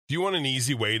Do you want an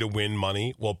easy way to win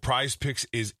money? Well, Prize Picks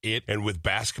is it. And with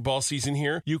basketball season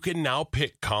here, you can now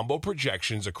pick combo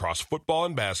projections across football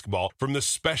and basketball from the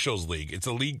Specials League. It's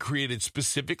a league created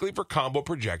specifically for combo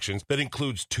projections that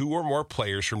includes 2 or more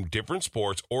players from different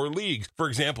sports or leagues. For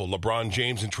example, LeBron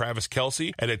James and Travis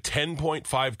Kelce at a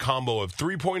 10.5 combo of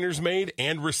 3-pointers made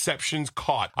and receptions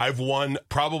caught. I've won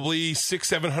probably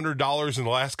 $600-700 in the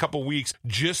last couple weeks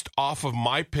just off of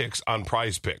my picks on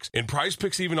Prize Picks. And Prize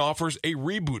Picks even offers a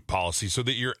reboot policy so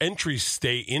that your entries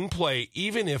stay in play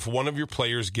even if one of your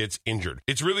players gets injured.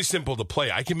 It's really simple to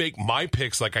play. I can make my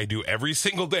picks like I do every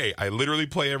single day. I literally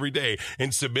play every day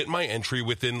and submit my entry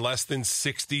within less than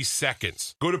 60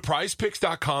 seconds. Go to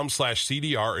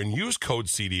prizepicks.com/CDR and use code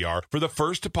CDR for the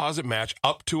first deposit match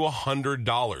up to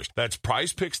 $100. That's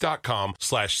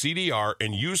prizepicks.com/CDR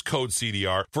and use code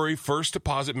CDR for a first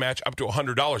deposit match up to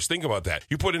 $100. Think about that.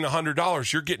 You put in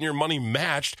 $100, you're getting your money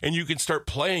matched, and you can start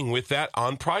playing with that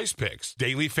on Prize Picks.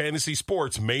 Daily fantasy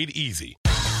sports made easy.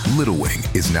 Little Wing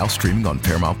is now streaming on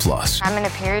Paramount Plus. I'm in a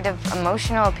period of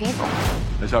emotional upheaval.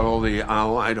 Is that all the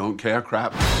I don't care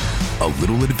crap? A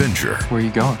little adventure. Where are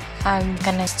you going? I'm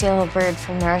gonna steal a bird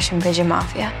from the Russian pigeon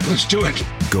mafia. Let's do it.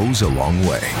 Goes a long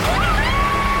way.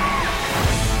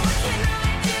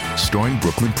 Starring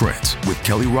Brooklyn Prince with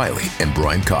Kelly Riley and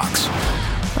Brian Cox.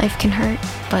 Life can hurt,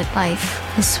 but life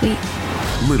is sweet.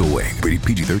 Little Wing, rated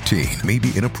PG-13, may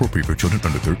be inappropriate for children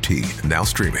under 13. Now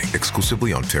streaming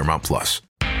exclusively on Paramount Plus.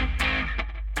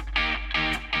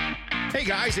 Hey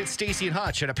guys, it's Stacey and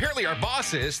Hutch, and apparently our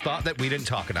bosses thought that we didn't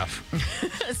talk enough.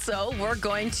 So we're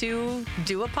going to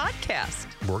do a podcast.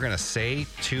 We're going to say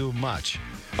too much.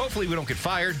 Hopefully we don't get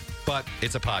fired, but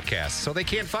it's a podcast, so they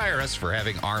can't fire us for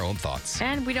having our own thoughts.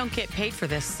 And we don't get paid for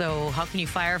this, so how can you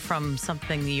fire from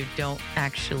something that you don't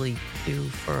actually do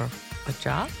for a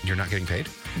job? You're not getting paid?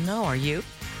 No, are you?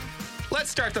 Let's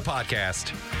start the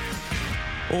podcast.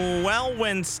 Well,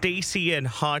 when Stacey and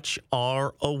Hutch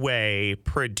are away,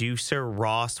 producer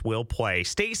Ross will play.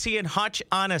 Stacey and Hutch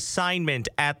on assignment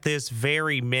at this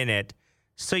very minute.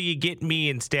 So you get me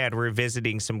instead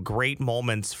revisiting some great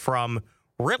moments from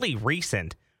really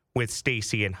recent with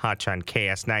Stacey and Hutch on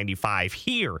KS95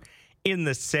 here in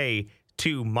the Say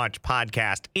Too Much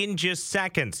podcast. In just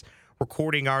seconds,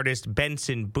 recording artist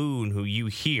Benson Boone, who you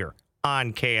hear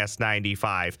on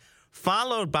KS95.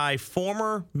 Followed by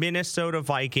former Minnesota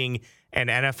Viking and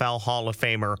NFL Hall of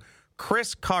Famer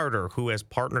Cris Carter, who has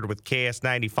partnered with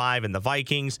KS95 and the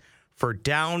Vikings for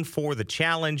Down for the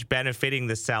Challenge, benefiting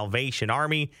the Salvation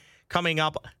Army. Coming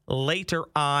up later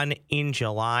on in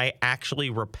July, actually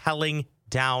rappelling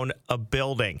down a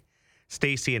building.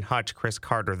 Stacey and Hutch, Cris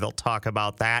Carter, they'll talk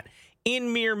about that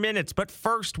in mere minutes. But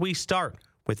first, we start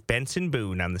with Benson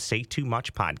Boone on the Say Too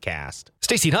Much podcast.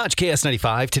 Stacey and Hutch,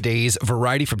 KS95, today's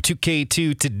variety from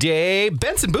 2K2 today.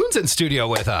 Benson Boone's in studio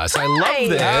with us. I love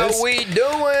this. How we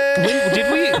doing?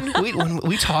 When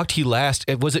we talked to you last,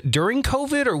 was it during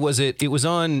COVID or was it was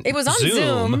on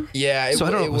Zoom? Yeah, it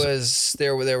was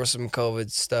there was some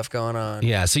COVID stuff going on.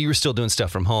 Yeah, so you were still doing stuff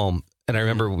from home. And I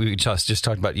remember we just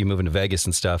talked about you moving to Vegas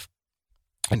and stuff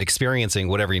and experiencing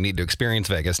whatever you need to experience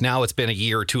Vegas. Now it's been a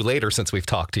year or two later since we've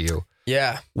talked to you.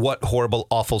 Yeah. What horrible,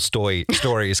 awful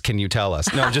stories can you tell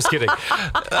us? No, I'm just kidding.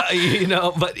 But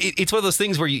it's one of those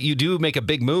things where you do make a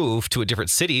big move to a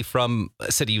different city from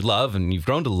a city you love and you've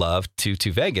grown to love to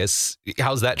Vegas.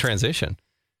 How's that transition?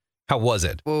 How was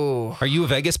it? Ooh. Are you a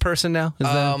Vegas person now?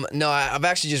 No, I've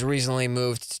actually just recently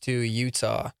moved to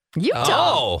Utah.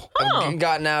 Oh. I've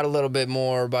gotten out a little bit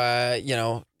more by,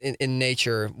 in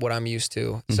nature, what I'm used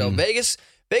to. So Vegas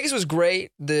was great.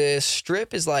 The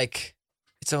Strip is like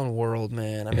its own world,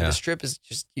 man. I mean, the Strip is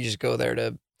you just go there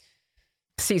to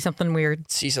see something weird.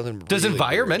 Does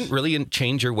environment really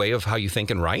change your way of how you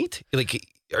think and write? Like,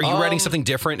 are you writing something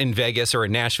different in Vegas or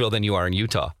in Nashville than you are in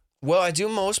Utah? Well, I do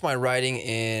most of my writing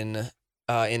in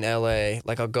LA.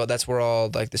 Like I'll go, that's where all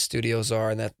like the studios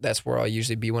are, and that's where I'll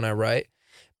usually be when I write.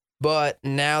 But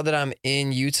now that I'm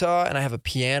in Utah and I have a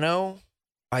piano,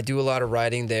 I do a lot of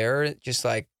writing there, just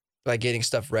like getting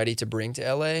stuff ready to bring to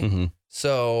LA. Mm-hmm.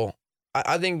 So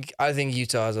I think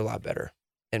Utah is a lot better,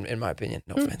 in my opinion.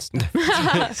 No offense.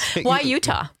 Why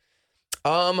Utah?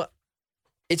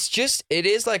 It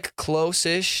is like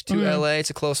close-ish to LA.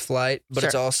 It's a close flight, but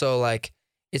it's also like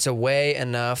it's away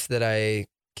enough that I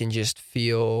can just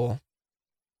feel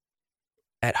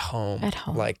at home.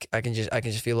 Like I can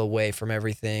just feel away from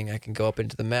everything. I can go up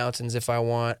into the mountains if I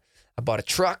want. I bought a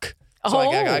truck, so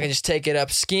I can just take it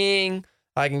up skiing.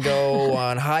 I can go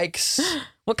on hikes.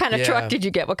 What kind of truck did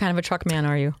you get? What kind of a truck man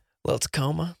are you? Little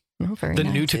Tacoma. Oh, very the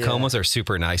nice. new Tacomas are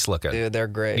super nice looking. Dude, they're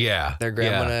great. Yeah. They're great.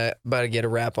 Yeah. I'm about to get a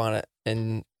wrap on it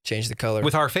and change the color.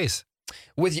 With our face.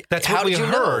 That's how what we did you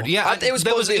heard. know? Yeah, it was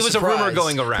a rumor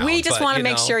going around. We just want to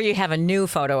make sure you have a new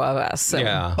photo of us. So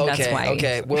that's why.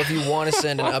 Okay. Well, if you want to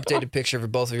send an updated picture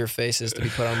of both of your faces to be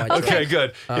put on my drive. Okay,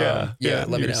 good. Yeah,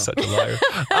 let me know. You're such a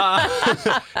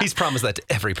liar. He's promised that to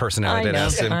every person out there that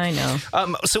asks him. I know.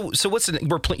 So what's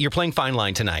you're playing Fine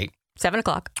Line tonight.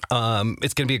 7:00.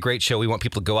 It's going to be a great show. We want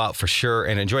people to go out for sure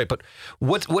and enjoy it. But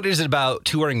what is it about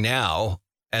touring now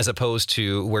as opposed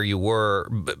to where you were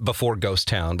before Ghost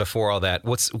Town, before all that?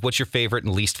 What's your favorite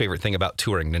and least favorite thing about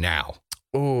touring now?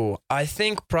 Ooh, I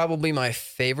think probably my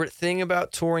favorite thing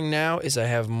about touring now is I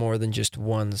have more than just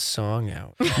one song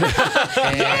out.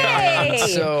 And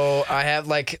so I have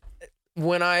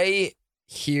when I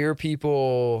hear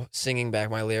people singing back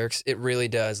my lyrics, it really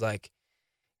does it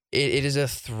is a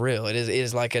thrill. It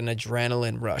is like an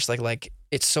adrenaline rush. Like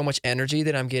it's so much energy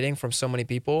that I'm getting from so many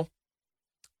people.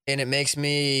 And it makes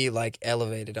me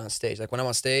elevated on stage. Like when I'm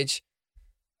on stage,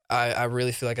 I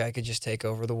really feel like I could just take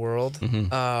over the world.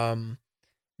 Mm-hmm.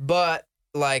 But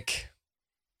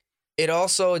it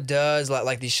also does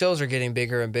these shows are getting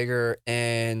bigger and bigger,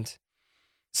 and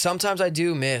sometimes I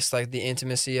do miss the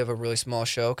intimacy of a really small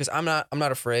show because I'm not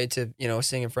afraid to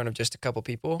sing in front of just a couple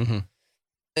people. Mm-hmm.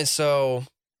 And so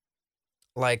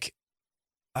I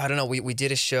don't know, we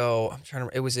did a show. I'm trying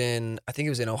to remember, I think it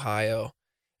was in Ohio.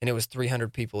 And it was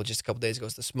 300 people just a couple days ago. It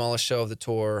was the smallest show of the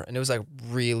tour. And it was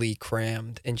really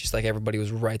crammed. And just everybody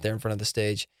was right there in front of the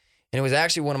stage. And it was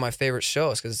actually one of my favorite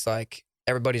shows because it's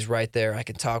everybody's right there. I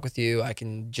can talk with you. I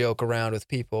can joke around with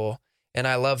people. And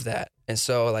I love that. And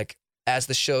so as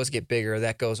the shows get bigger,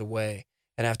 that goes away.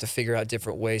 And I have to figure out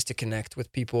different ways to connect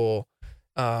with people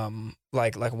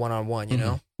one-on-one, you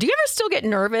know? Do you ever still get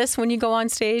nervous when you go on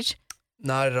stage?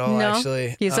 Not at all,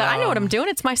 actually. You said, I know what I'm doing.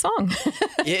 It's my song.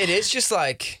 Yeah, it is just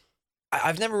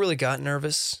I've never really gotten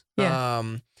nervous. Yeah.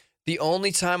 The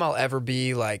only time I'll ever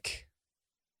be I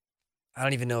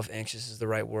don't even know if anxious is the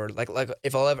right word.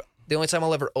 The only time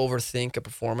I'll ever overthink a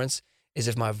performance is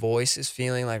if my voice is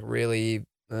feeling really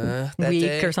that weak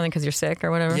day. Or something because you're sick or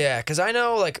whatever. Yeah, because I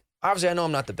know obviously I know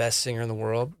I'm not the best singer in the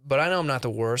world, but I know I'm not the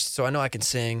worst, so I know I can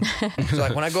sing.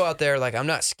 So when I go out there, I'm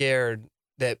not scared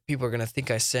that people are going to think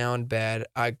I sound bad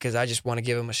because I just want to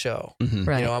give them a show. Mm-hmm.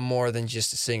 Right. I'm more than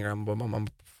just a singer. I'm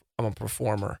a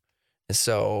performer. And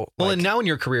so... and now in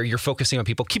your career, you're focusing on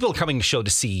people. People are coming to show to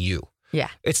see you. Yeah.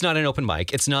 It's not an open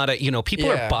mic. It's not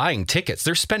people are buying tickets.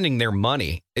 They're spending their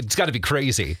money. It's got to be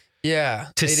crazy. Yeah.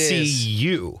 To see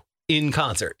you in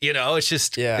concert. It's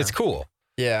just, it's cool.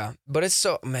 Yeah. But it's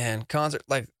concert,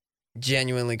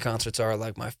 genuinely concerts are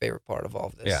my favorite part of all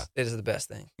of this. Yeah. It is the best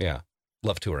thing. Yeah.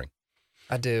 Love touring.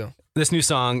 I do. This new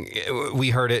song, we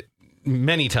heard it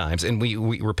many times, and we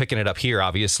were picking it up here,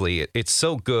 obviously. It's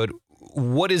so good.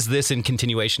 What is this in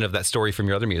continuation of that story from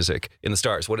your other music, In the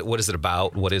Stars? What is it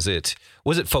about? What is it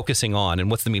focusing on, and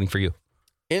what's the meaning for you?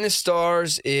 In the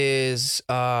Stars is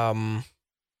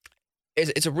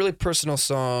it's a really personal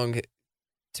song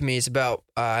to me. It's about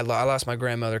I lost my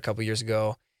grandmother a couple years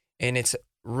ago, and it's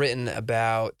written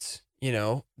about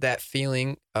that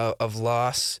feeling of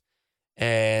loss.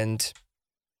 And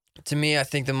to me, I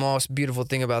think the most beautiful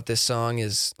thing about this song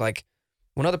is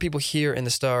when other people hear In the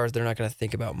Stars, they're not going to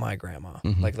think about my grandma.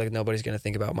 Mm-hmm. Nobody's going to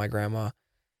think about my grandma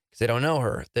because they don't know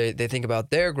her. They think about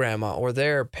their grandma or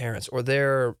their parents or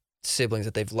their siblings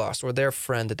that they've lost or their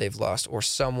friend that they've lost or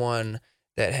someone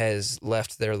that has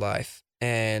left their life.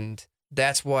 And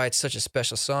that's why it's such a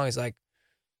special song. Is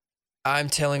I'm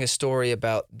telling a story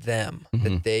about them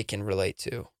that they can relate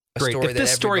to. Great. If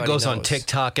this story goes on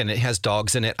TikTok and it has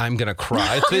dogs in it, I'm going to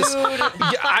cry.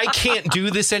 I can't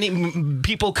do this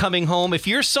people coming home. If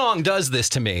your song does this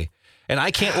to me and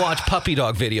I can't watch puppy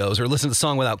dog videos or listen to the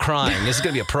song without crying, this is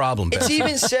going to be a problem. It's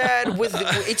even sad with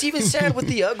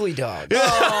the ugly dogs.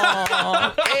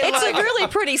 It's a really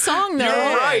pretty song, though.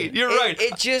 You're right.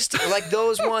 It just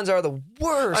those ones are the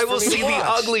worst. I will see the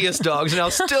ugliest dogs and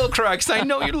I'll still cry because I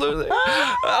know you're losing.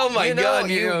 Oh my God.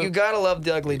 You gotta love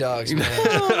the ugly dogs, man.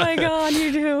 Oh my God,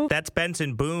 you do. That's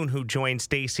Benson Boone, who joined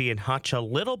Stacey and Hutch a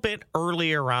little bit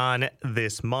earlier on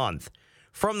this month.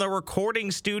 From the recording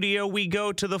studio, we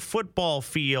go to the football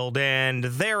field and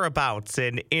thereabouts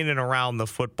and in and around the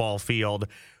football field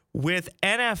with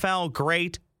NFL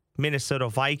great, Minnesota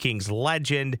Vikings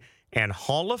legend, and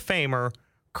Hall of Famer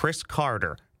Cris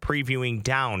Carter previewing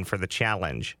Down for the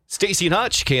Challenge. Stacey and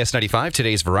Hutch, KS95,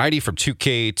 today's variety from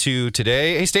 2K2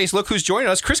 today. Hey, Stace, look who's joining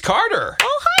us, Cris Carter.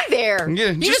 Oh, hi there.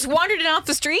 Yeah, you just wandered in off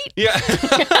the street? Yeah.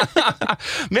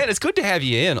 Man, it's good to have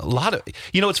you in.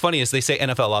 What's funny is they say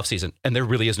NFL offseason, and there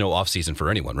really is no offseason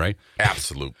for anyone, right?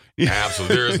 Absolute.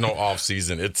 There is no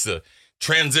offseason. It's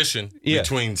transition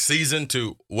between season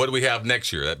to what do we have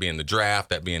next year? That being the draft,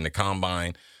 that being the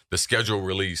combine, the schedule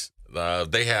release.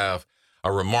 They have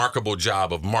a remarkable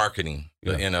job of marketing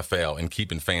the NFL and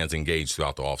keeping fans engaged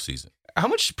throughout the offseason. How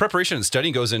much preparation and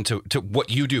studying goes into what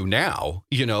you do now,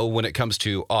 when it comes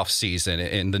to offseason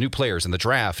and the new players and the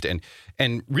draft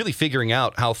and really figuring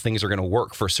out how things are going to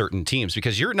work for certain teams?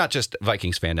 Because you're not just a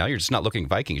Vikings fan now. You're just not looking at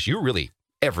Vikings. You're really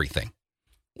everything.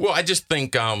 Well, I just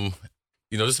think, this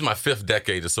is my 5th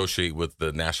decade associated with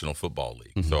the National Football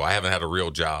League. Mm-hmm. So I haven't had a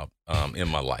real job in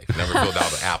my life. Never filled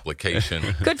out an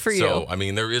application. Good for you. So,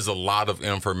 there is a lot of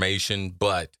information,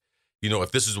 but,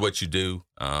 if this is what you do,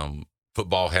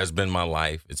 football has been my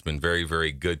life. It's been very,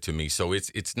 very good to me. So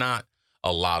it's not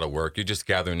a lot of work. You're just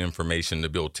gathering information to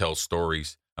be able to tell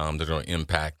stories that are going to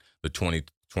impact the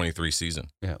 2023 season.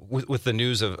 Yeah, with the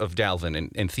news of Dalvin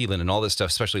and Thielen and all this stuff,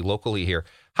 especially locally here,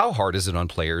 how hard is it on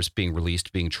players being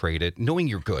released, being traded, knowing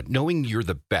you're good, knowing you're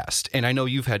the best? And I know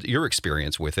you've had your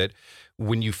experience with it.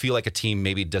 When you feel like a team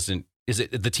maybe doesn't, is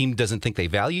it the team doesn't think they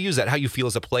value you? Is that how you feel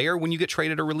as a player when you get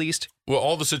traded or released? Well,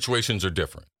 all the situations are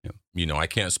different. Yeah. I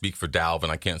can't speak for Dalvin.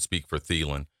 I can't speak for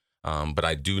Thielen. But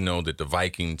I do know that the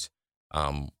Vikings,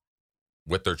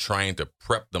 what they're trying to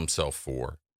prep themselves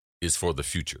for is for the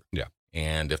future. Yeah.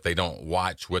 And if they don't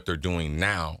watch what they're doing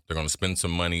now, they're going to spend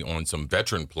some money on some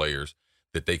veteran players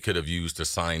that they could have used to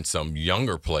sign some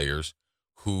younger players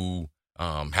who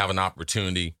have an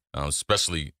opportunity,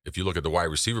 especially if you look at the wide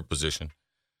receiver position.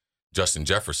 Justin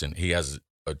Jefferson, he has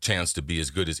a chance to be as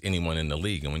good as anyone in the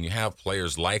league. And when you have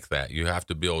players like that, you have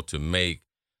to be able to make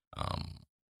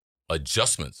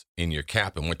adjustments in your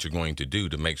cap and what you're going to do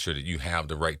to make sure that you have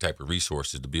the right type of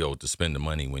resources to be able to spend the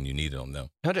money when you need it on them.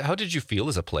 How did you feel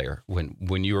as a player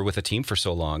when you were with a team for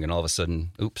so long and all of a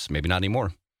sudden, oops, maybe not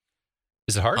anymore?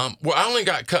 Is it hard? Well, I only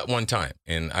got cut one time,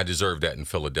 and I deserved that in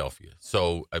Philadelphia.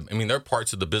 So, there are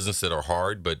parts of the business that are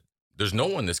hard, but there's no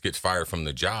one that gets fired from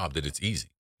the job that it's easy.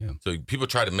 Yeah. So people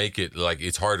try to make it like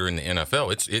it's harder in the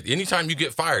NFL. Anytime you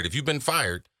get fired, if you've been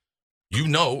fired,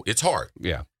 it's hard.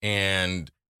 Yeah. And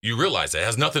you realize that it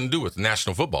has nothing to do with the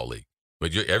National Football League.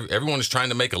 But everyone is trying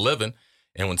to make a living,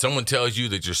 and when someone tells you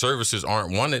that your services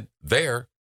aren't wanted there,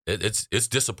 it's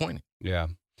disappointing. Yeah.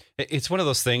 It's one of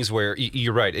those things where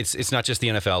you're right. It's not just the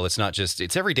NFL.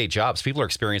 It's everyday jobs. People are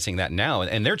experiencing that now,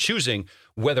 and they're choosing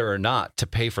whether or not to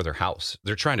pay for their house.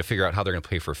 They're trying to figure out how they're going to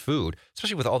pay for food,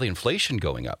 especially with all the inflation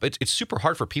going up. It's super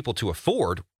hard for people to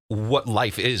afford what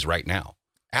life is right now.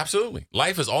 Absolutely.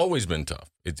 Life has always been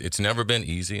tough. It's never been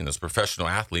easy. And as a professional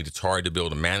athlete, it's hard to be able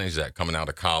to manage that coming out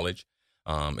of college.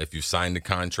 If you've signed a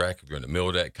contract, if you're in the middle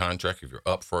of that contract, if you're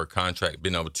up for a contract,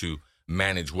 being able to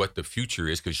manage what the future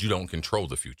is because you don't control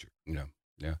the future.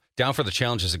 Yeah. Down for the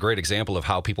Challenge is a great example of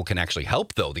how people can actually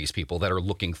help, though, these people that are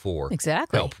looking for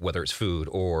help, whether it's food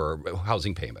or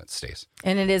housing payments, Stace.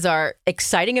 And it is our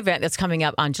exciting event that's coming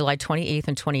up on July 28th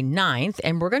and 29th.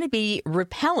 And we're going to be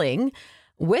rappelling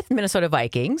with Minnesota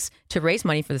Vikings to raise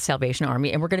money for the Salvation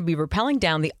Army. And we're going to be rappelling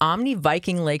down the Omni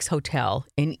Viking Lakes Hotel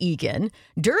in Eagan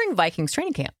during Vikings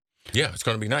training camp. Yeah, it's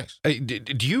going to be nice.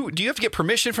 Do you have to get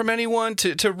permission from anyone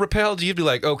to rappel? Do you have to be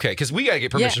like, okay, because we got to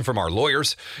get permission from our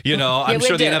lawyers. I'm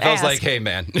sure the NFL's like, hey,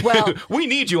 man, well, we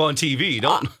need you on TV.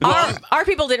 Our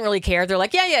people didn't really care. They're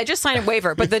like, yeah, just sign a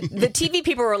waiver. But the TV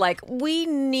people were like, we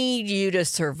need you to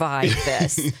survive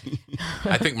this.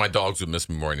 I think my dogs would miss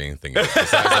me more than anything else.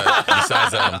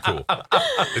 Besides that, I'm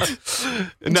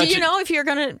cool. Do you know if you're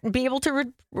going to be able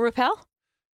to rappel?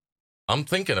 I'm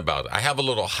thinking about it. I have a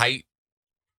little height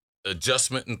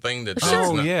adjustment and thing that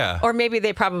yeah, or maybe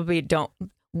they probably don't.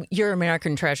 You're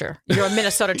American treasure. You're a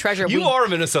Minnesota treasure. You are a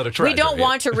Minnesota treasure. We don't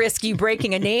want to risk you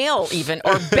breaking a nail even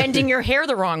or bending your hair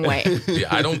the wrong way.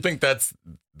 Yeah, I don't think that's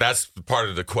part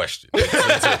of the question.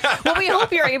 Well, we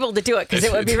hope you're able to do it because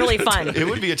it would be really fun. It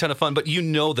would be a ton of fun, but you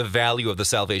know the value of the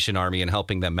Salvation Army and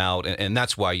helping them out, and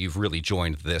that's why you've really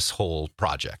joined this whole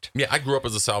project. Yeah, I grew up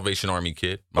as a Salvation Army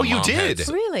kid. You did?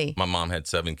 Really? My mom had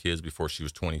 7 kids before she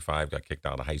was 25, got kicked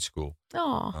out of high school.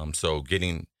 Oh. So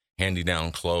getting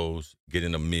handy-down clothes,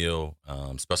 getting a meal,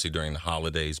 especially during the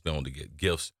holidays, being able to get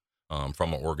gifts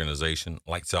from an organization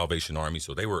like Salvation Army.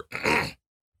 So they were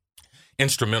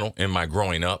instrumental in my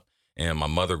growing up and my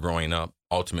mother growing up.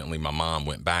 Ultimately, my mom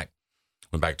went back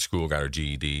to school, got her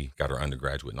GED, got her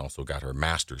undergraduate, and also got her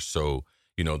master's. So,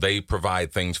 they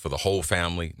provide things for the whole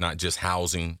family, not just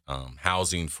housing,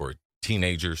 housing for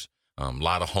teenagers, a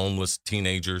lot of homeless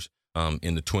teenagers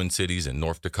in the Twin Cities and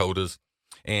North Dakotas,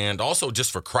 and also just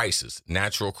for crisis,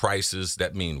 natural crisis.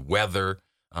 That mean weather,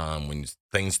 when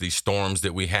these storms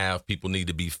that we have, people need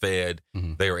to be fed.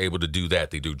 Mm-hmm. They are able to do that.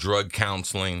 They do drug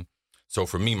counseling. So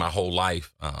for me, my whole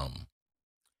life,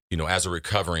 as a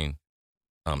recovering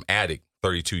addict,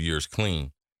 32 years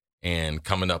clean, and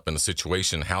coming up in a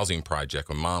situation, housing project,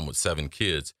 with mom with 7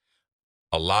 kids,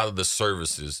 a lot of the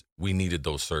services, we needed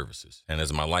those services. And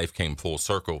as my life came full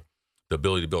circle, the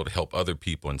ability to be able to help other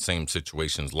people in same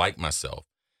situations like myself,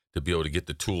 to be able to get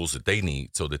the tools that they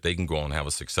need so that they can go on and have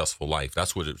a successful life.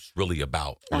 That's what it's really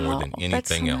about more than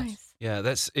anything else. Nice.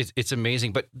 Yeah, it's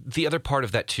amazing. But the other part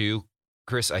of that too,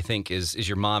 Cris, I think is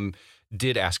your mom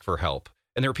did ask for help.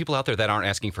 And there are people out there that aren't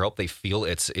asking for help. They feel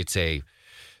it's a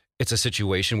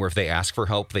situation where if they ask for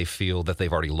help, they feel that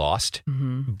they've already lost.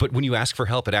 Mm-hmm. But when you ask for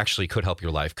help, it actually could help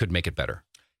your life, could make it better.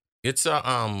 It's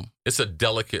a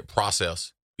delicate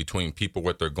process between people,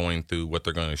 what they're going through, what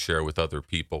they're going to share with other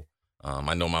people.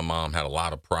 I know my mom had a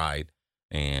lot of pride,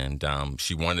 and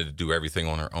she wanted to do everything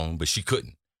on her own, but she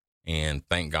couldn't. And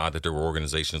thank God that there were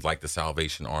organizations like the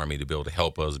Salvation Army to be able to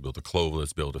help us, be able to clothe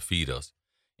us, be able to feed us.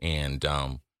 And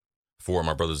 4 of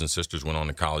my brothers and sisters went on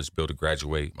to college, be able to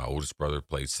graduate. My oldest brother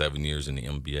played 7 years in the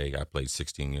NBA. I played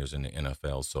 16 years in the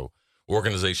NFL. So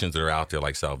organizations that are out there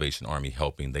like Salvation Army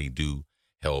helping, they do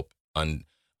help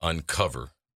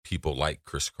uncover people like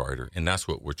Cris Carter. And that's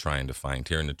what we're trying to find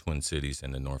here in the Twin Cities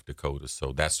and the North Dakota.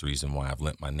 So that's the reason why I've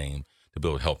lent my name to be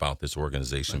able to help out this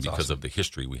organization. That's because awesome. Of the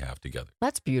history we have together.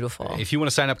 That's beautiful. If you want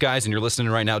to sign up, guys, and you're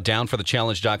listening right now,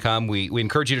 downforthechallenge.com. We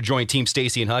encourage you to join Team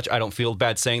Stacy and Hutch. I don't feel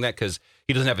bad saying that because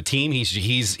he doesn't have a team.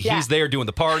 He's there doing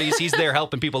the parties. He's there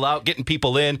helping people out, getting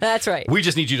people in. That's right. We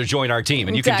just need you to join our team,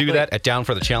 and you can do that at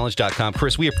downforthechallenge.com.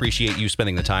 Cris, we appreciate you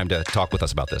spending the time to talk with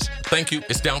us about this. Thank you.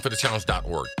 It's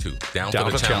downforthechallenge.org, too.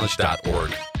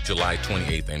 Downforthechallenge.org, July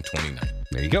 28th and 29th.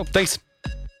 There you go. Thanks.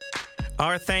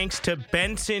 Our thanks to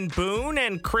Benson Boone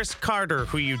and Cris Carter,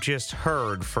 who you just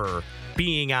heard, for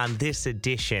being on this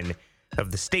edition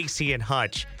of the Stacy and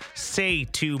Hutch Say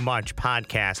Too Much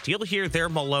podcast. You'll hear their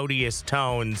melodious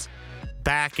tones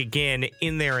back again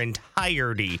in their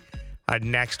entirety on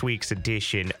next week's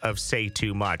edition of Say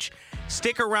Too Much.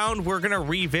 Stick around. We're going to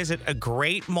revisit a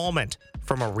great moment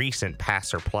from a recent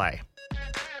Pass or Play.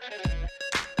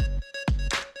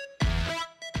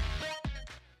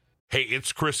 Hey,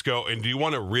 it's Crisco, and do you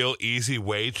want a real easy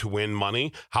way to win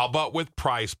money? How about with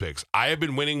Prize Picks? I have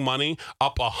been winning money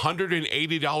up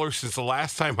 $180 since the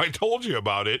last time I told you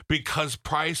about it because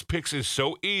Prize Picks is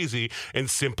so easy and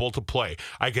simple to play.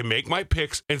 I can make my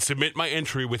picks and submit my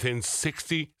entry within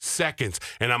 60 seconds,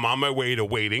 and I'm on my way to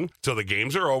waiting till the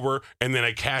games are over, and then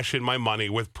I cash in my money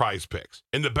with Prize Picks.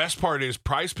 And the best part is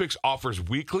Prize Picks offers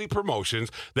weekly promotions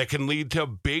that can lead to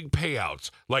big payouts,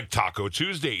 like Taco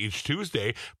Tuesday each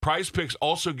Tuesday. Prize Picks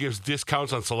also gives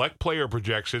discounts on select player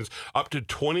projections up to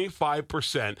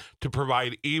 25% to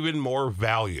provide even more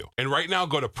value. And right now,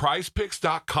 go to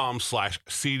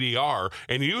prizepicks.com/CDR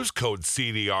and use code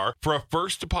CDR for a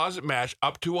first deposit match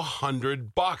up to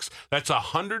 $100. That's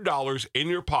 $100 in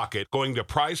your pocket going to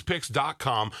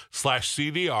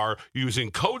prizepicks.com/CDR using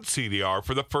code CDR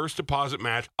for the first deposit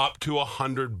match up to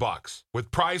 $100. With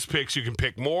Prize Picks, you can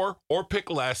pick more or pick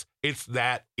less. It's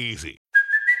that easy.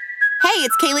 Hey,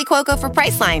 it's Kaylee Cuoco for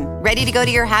Priceline. Ready to go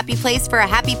to your happy place for a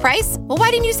happy price? Well,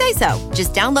 why didn't you say so?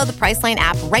 Just download the Priceline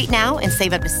app right now and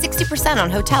save up to 60%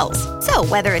 on hotels. So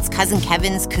whether it's Cousin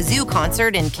Kevin's Kazoo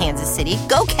Concert in Kansas City,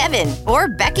 go Kevin, or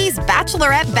Becky's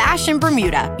Bachelorette Bash in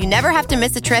Bermuda, you never have to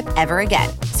miss a trip ever again.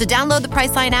 So download the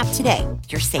Priceline app today.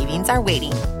 Your savings are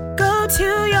waiting. Go to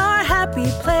your happy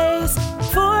place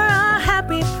for a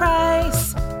happy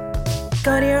price.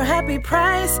 Go to your happy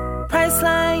price,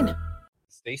 Priceline.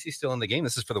 Stacy's still in the game.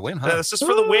 This is for the win, huh? This is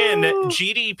for the win.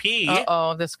 GDP.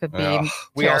 Uh-oh, this could be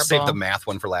we all saved the math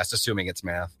one for last, assuming it's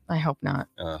math. I hope not.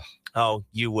 Oh,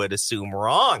 you would assume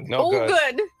wrong. No,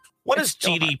 good. What does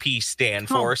GDP stand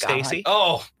for, Stacy?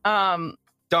 Oh, darn,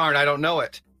 I don't know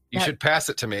it. You should pass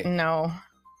it to me. No.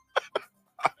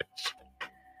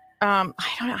 I don't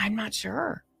know. I'm not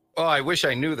sure. Oh, I wish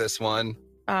I knew this one.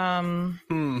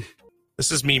 This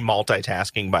is me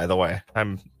multitasking, by the way.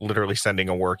 I'm literally sending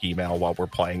a work email while we're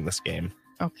playing this game.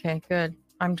 Okay, good.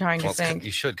 I'm trying to think.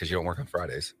 You should, because you don't work on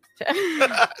Fridays.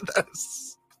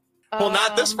 Well,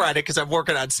 not this Friday, because I'm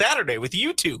working on Saturday with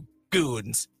you two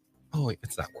goons. Oh, wait,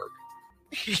 it's not work.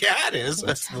 Yeah, it is.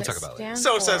 We'll talk about it.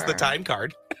 So says the time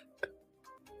card.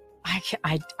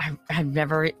 I've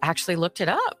never actually looked it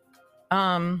up.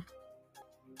 I'm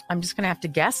just going to have to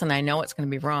guess, and I know it's going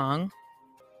to be wrong.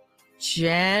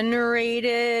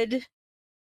 Generated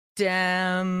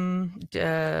dumb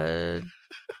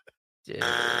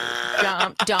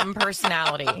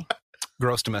personality.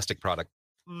 Gross domestic product.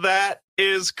 That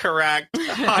is correct.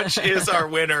 Hutch is our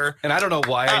winner. And I don't know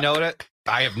why I know it.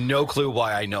 I have no clue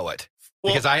why I know it.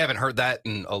 Because I haven't heard that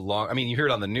in a long... I mean, you hear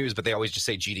it on the news, but they always just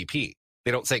say GDP.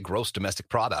 They don't say gross domestic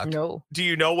product. No. Do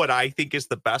you know what I think is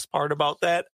the best part about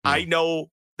that? I know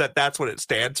that that's what it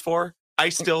stands for. I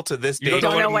still to this day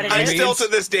don't know what it I is? still to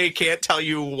this day can't tell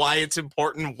you why it's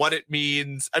important, what it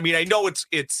means. I mean, I know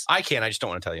it's I can. I just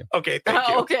don't want to tell you. okay. Thank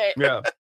you. Okay. Yeah.